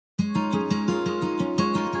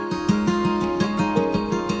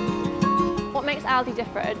makes Aldi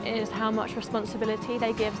different is how much responsibility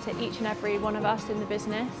they give to each and every one of us in the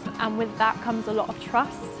business, and with that comes a lot of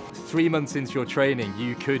trust. 3 months into your training,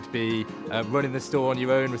 you could be running the store on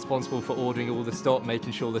your own, responsible for ordering all the stock,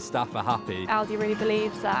 making sure the staff are happy. Aldi really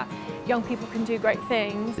believes that young people can do great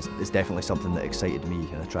things. It's definitely something that excited me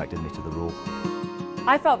and attracted me to the role.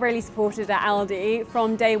 I felt really supported at Aldi.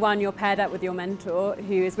 From day one, you're paired up with your mentor,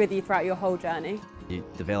 who is with you throughout your whole journey. You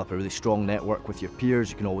develop a really strong network with your peers,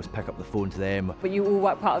 you can always pick up the phone to them. But you all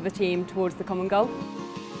work part of a team towards the common goal.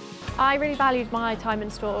 I really valued my time in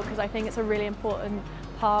store because I think it's a really important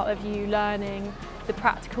part of you learning the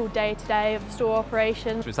practical day-to-day of the store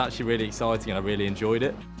operations. It was actually really exciting and I really enjoyed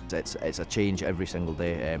it. It's a change every single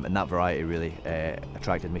day, and that variety really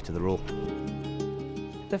attracted me to the role.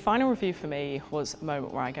 The final review for me was a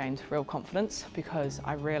moment where I gained real confidence because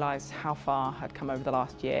I realised how far I'd come over the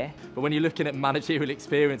last year. But when you're looking at managerial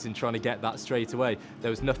experience and trying to get that straight away, there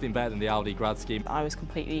was nothing better than the Aldi grad scheme. I was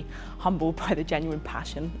completely humbled by the genuine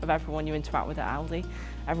passion of everyone you interact with at Aldi.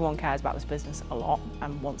 Everyone cares about this business a lot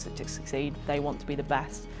and wants it to succeed. They want to be the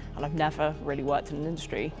best, and I've never really worked in an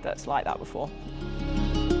industry that's like that before.